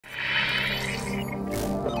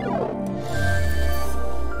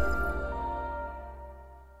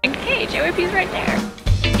JYP's right there.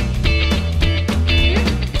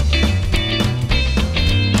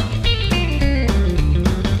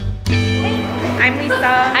 I'm Lisa.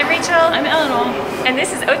 I'm Rachel. I'm Eleanor. And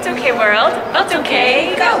this is ottoKWORLD.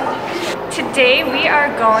 ottoK, go! Today we are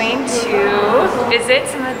going to visit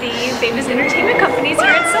some of the famous entertainment companies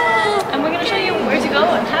here in Seoul. And we're going to show you where to go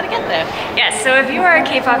and how to get there. Yes, so if you are a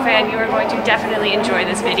K-pop fan, you are going to definitely enjoy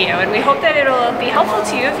this video. And we hope that it'll be helpful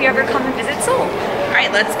to you if you ever come and visit Seoul. All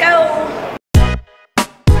right, let's go.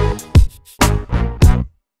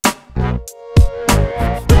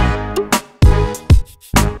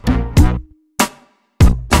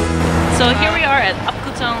 So here we are at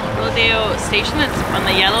Apgujeong Rodeo station. It's on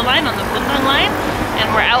the yellow line, on the Bundang line. And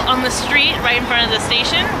we're out on the street right in front of the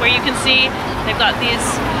station where you can see they've got these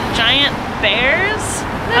giant bears.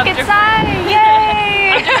 Look inside!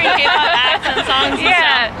 Yay! Of different K-pop acts and songs and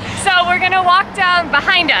stuff. So we're gonna walk down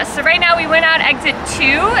behind us. So right now we went out exit 2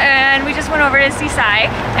 and we just went over to see Psy.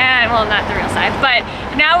 And well, not the real Psy, but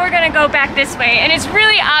now we're gonna go back this way. And it's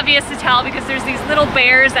really obvious to tell because there's these little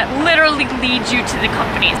bears that literally lead you to the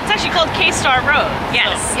companies. It's actually called K-Star Road.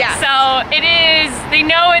 Yes. So. Yeah. So it is, they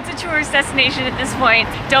know it's a tourist destination at this point.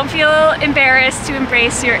 Don't feel embarrassed to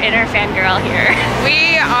embrace your inner fangirl here.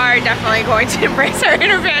 We are definitely going to embrace our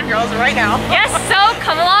inner fangirls right now. Yes, so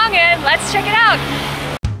come along and let's check it out.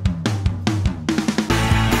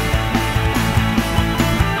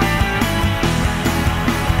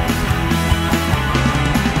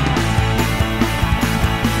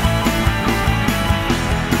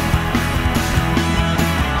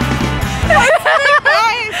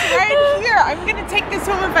 I'm gonna take this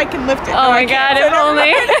home if I can lift it. Oh my god, if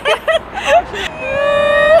only.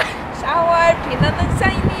 샤워 비나는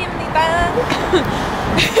샤이니입니다.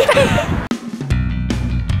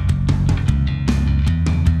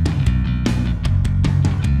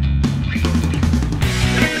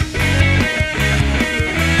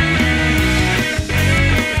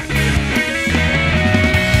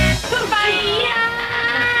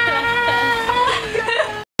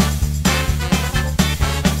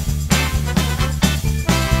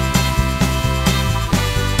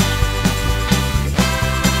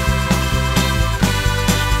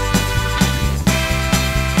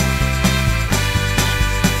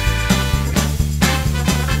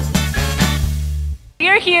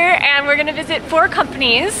 We're here and we're gonna visit 4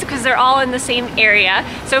 companies because they're all in the same area.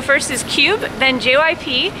 So first is Cube, then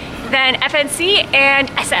JYP, then FNC, and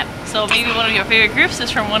SM. So maybe one of your favorite groups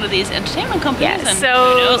is from one of these entertainment companies. Yeah, and so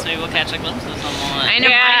who knows, maybe we'll catch a glimpse of someone. I know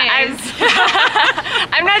mine is.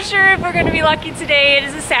 I'm not sure if we're gonna be lucky today. It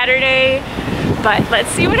is a Saturday, but let's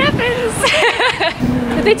see what happens.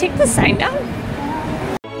 Did they take the sign down?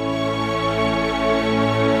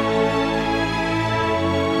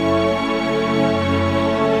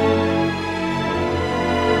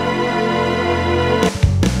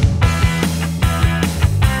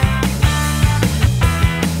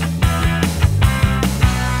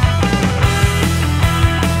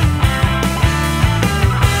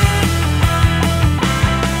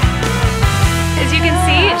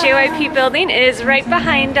 JYP building is right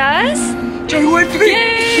behind us. JYP!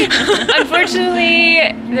 Yay! Unfortunately,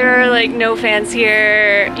 there are like no fans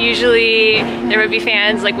here. Usually there would be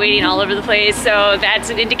fans like waiting all over the place, so that's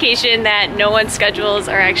an indication that no one's schedules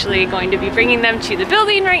are actually going to be bringing them to the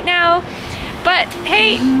building right now. But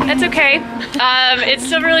hey, that's okay. It's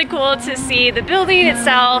still really cool to see the building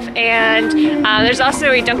itself, and there's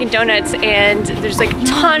also a Dunkin' Donuts, and there's like a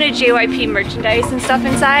ton of JYP merchandise and stuff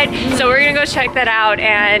inside. So we're gonna go check that out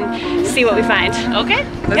and see what we find. Okay?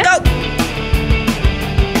 Let's go!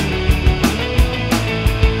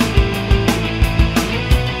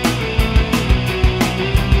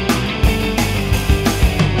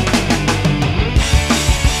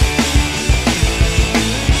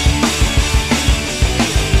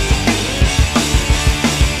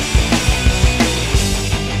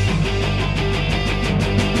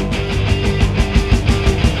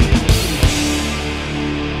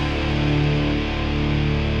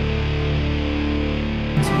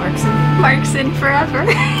 Markson forever.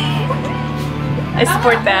 I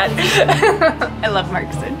support that. I love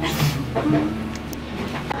Markson.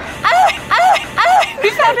 We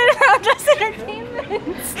found it around us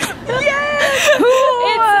Entertainment. Yes!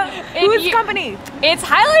 Whose company? It's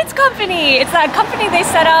Highlights Company. It's that company they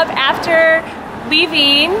set up after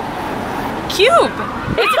leaving Cube.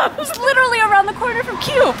 It's literally around the corner from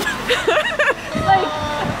Cube. Like,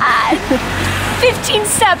 15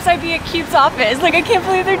 steps I'd be at Cube's office. Like, I can't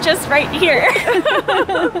believe they're just right here.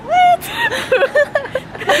 What?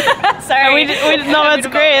 Sorry. No, it's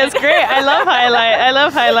great. It's great. I love Highlight. I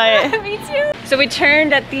love Highlight. Me too. So we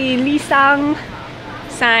turned at the Lisang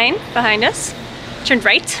sign behind us. Turned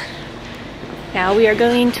right. Now we are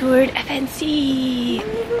going toward FNC.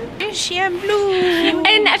 And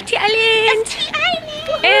FT Island.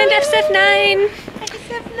 And FSF9.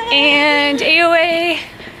 And AOA.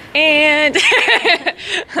 And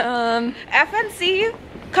FNC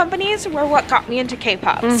companies were what got me into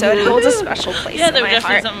K-pop, so it holds a special place Yeah, in they were my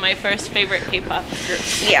definitely heart. some of my first favorite K-pop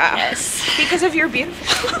groups. Yeah. yes. Because of your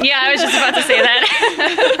beautiful. Yeah, I was just about to say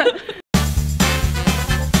that.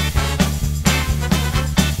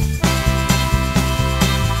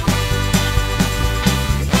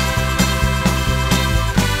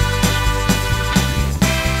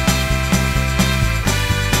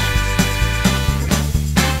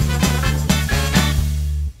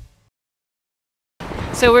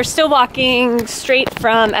 So we're still walking straight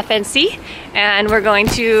from FNC and we're going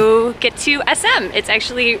to get to SM. It's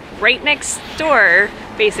actually right next door,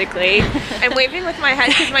 basically. I'm waving with my head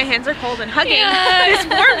because my hands are cold and hugging. Yeah. It's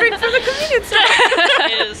warming for the convenience store.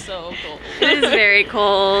 It is so cold. It is very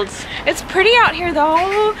cold. It's pretty out here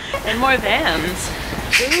though. And more vans.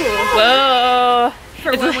 Whoa.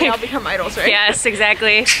 For when we all become idols, right? Yes,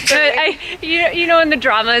 exactly. But you know, in the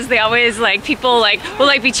dramas, they always like people like will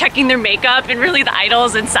like be checking their makeup, and really the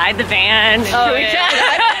idol's inside the van. And Oh, yeah.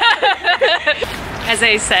 As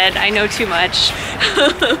I said, I know too much.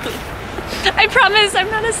 I promise, I'm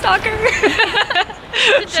not a stalker.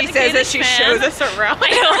 She says that she shows us around.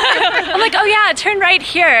 I'm like, oh yeah, turn right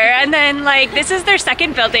here, and then like this is their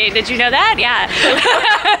second building. Did you know that? Yeah.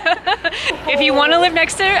 If you want to live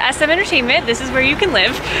next to SM Entertainment, this is where you can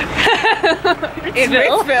live. In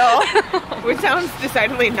Ritzville, which sounds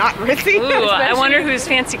decidedly not ritzy. Ooh, I wonder whose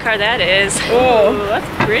fancy car that is. Oh,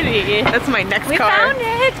 That's pretty. that's my next We car. found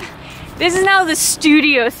it. This is now the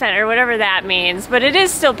studio center, whatever that means, but it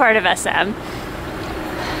is still part of SM.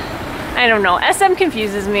 I don't know. SM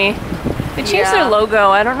confuses me. They changed their logo.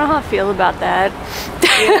 I don't know how I feel about that.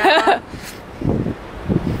 Yeah.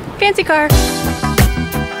 Fancy car.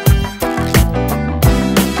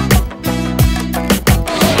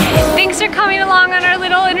 Thanks for coming along on our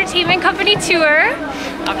little entertainment company tour.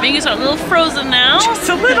 Our fingers are a little frozen now. Just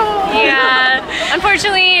a little. Yeah,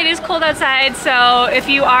 unfortunately it is cold outside, so if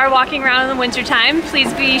you are walking around in the winter time,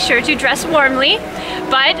 please be sure to dress warmly.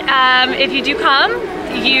 But if you do come,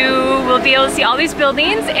 you will be able to see all these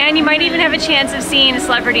buildings, and you might even have a chance of seeing a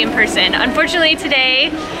celebrity in person. Unfortunately today,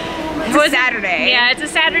 It's a Saturday. yeah, it's a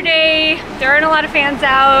Saturday. There aren't a lot of fans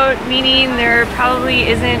out, meaning there probably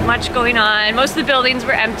isn't much going on. Most of the buildings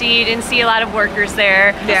were empty. Didn't see a lot of workers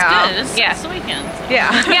there. Yeah. Good. It's, Yeah. it's the weekend.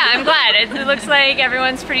 Yeah. Yeah, I'm glad. It looks like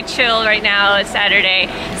everyone's pretty chill right now. It's Saturday,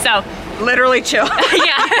 so Literally chill.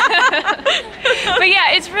 yeah. But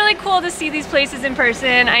yeah, it's really cool to see these places in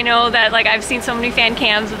person. I know that like I've seen so many fan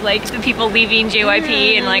cams of like the people leaving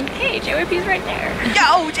JYP and like, hey, JYP's right there.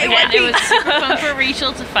 Yo, JYP. And it was super fun for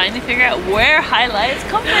Rachel to finally figure out where Highlight's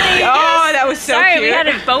company. Oh, that was so Sorry, cute. we had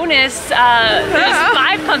a bonus. There's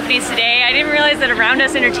 5 companies today. I didn't realize that Around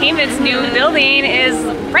Us Entertainment's new building is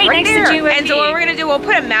right next there. to JYP. And so what we're gonna do, we'll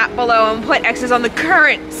put a map below and put X's on the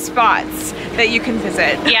current spots that you can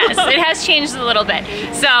visit. Yes, it has changed a little bit.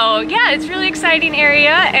 So yeah, it's a really exciting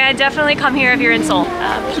area, and definitely come here if you're in Seoul.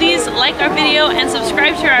 Please like our video and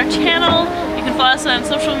subscribe to our channel. You can follow us on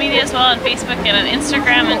social media as well, on Facebook and on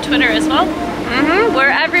Instagram and Twitter as well. We're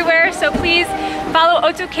everywhere, so please follow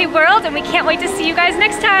ottoKWORLD, and we can't wait to see you guys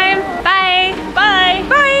next time. Bye. Bye.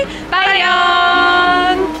 Bye. Bye, y'all.